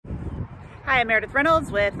Hi, I'm Meredith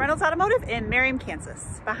Reynolds with Reynolds Automotive in Merriam,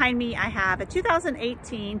 Kansas. Behind me, I have a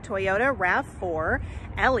 2018 Toyota RAV4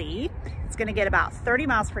 LE. It's gonna get about 30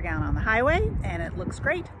 miles per gallon on the highway, and it looks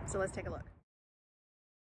great. So let's take a look.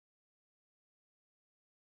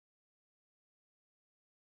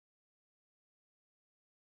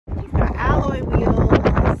 You've got alloy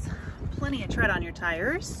wheels, plenty of tread on your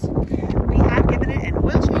tires. We have given it an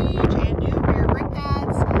oil change and new rear brake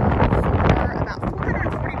pads for about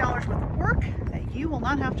 $440 worth of work that you will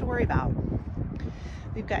not have to worry about.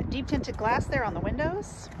 We've got deep tinted glass there on the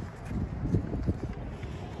windows.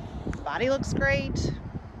 The body looks great.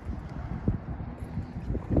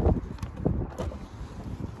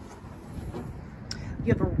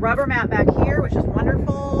 You have a rubber mat back here, which is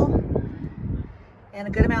wonderful. And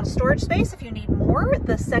a good amount of storage space if you need more.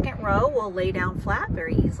 The second row will lay down flat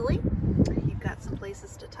very easily. You've got some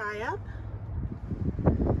places to tie up.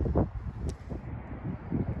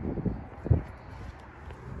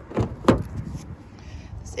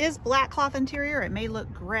 This is black cloth interior. It may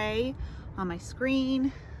look gray on my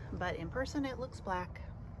screen, but in person it looks black.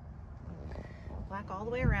 Black all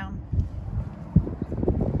the way around.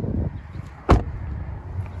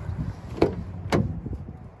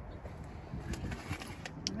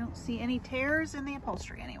 See any tears in the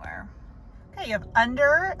upholstery anywhere. Okay, you have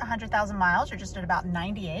under 100,000 miles. You're just at about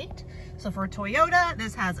 98. So for a Toyota,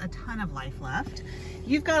 this has a ton of life left.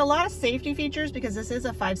 You've got a lot of safety features because this is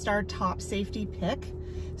a 5-star top safety pick.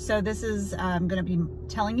 So this is going to be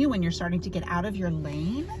telling you when you're starting to get out of your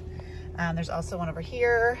lane. There's also one over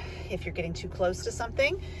here if you're getting too close to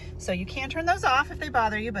something. So you can turn those off if they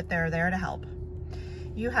bother you, but they're there to help.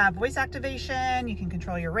 You have voice activation. You can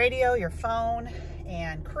control your radio, your phone,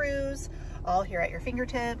 and cruise, all here at your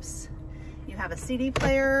fingertips. You have a CD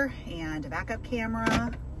player and a backup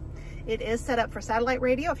camera. It is set up for satellite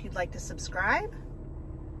radio if you'd like to subscribe.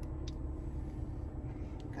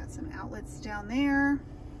 Got some outlets down there.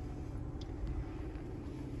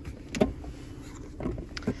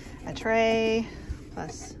 A tray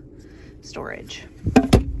plus storage.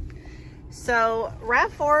 So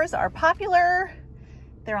RAV4s are popular.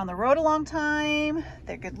 They're on the road a long time.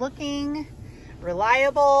 They're good looking,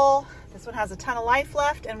 reliable. This one has a ton of life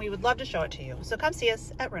left, and we would love to show it to you. So come see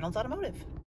us at Reynolds Automotive.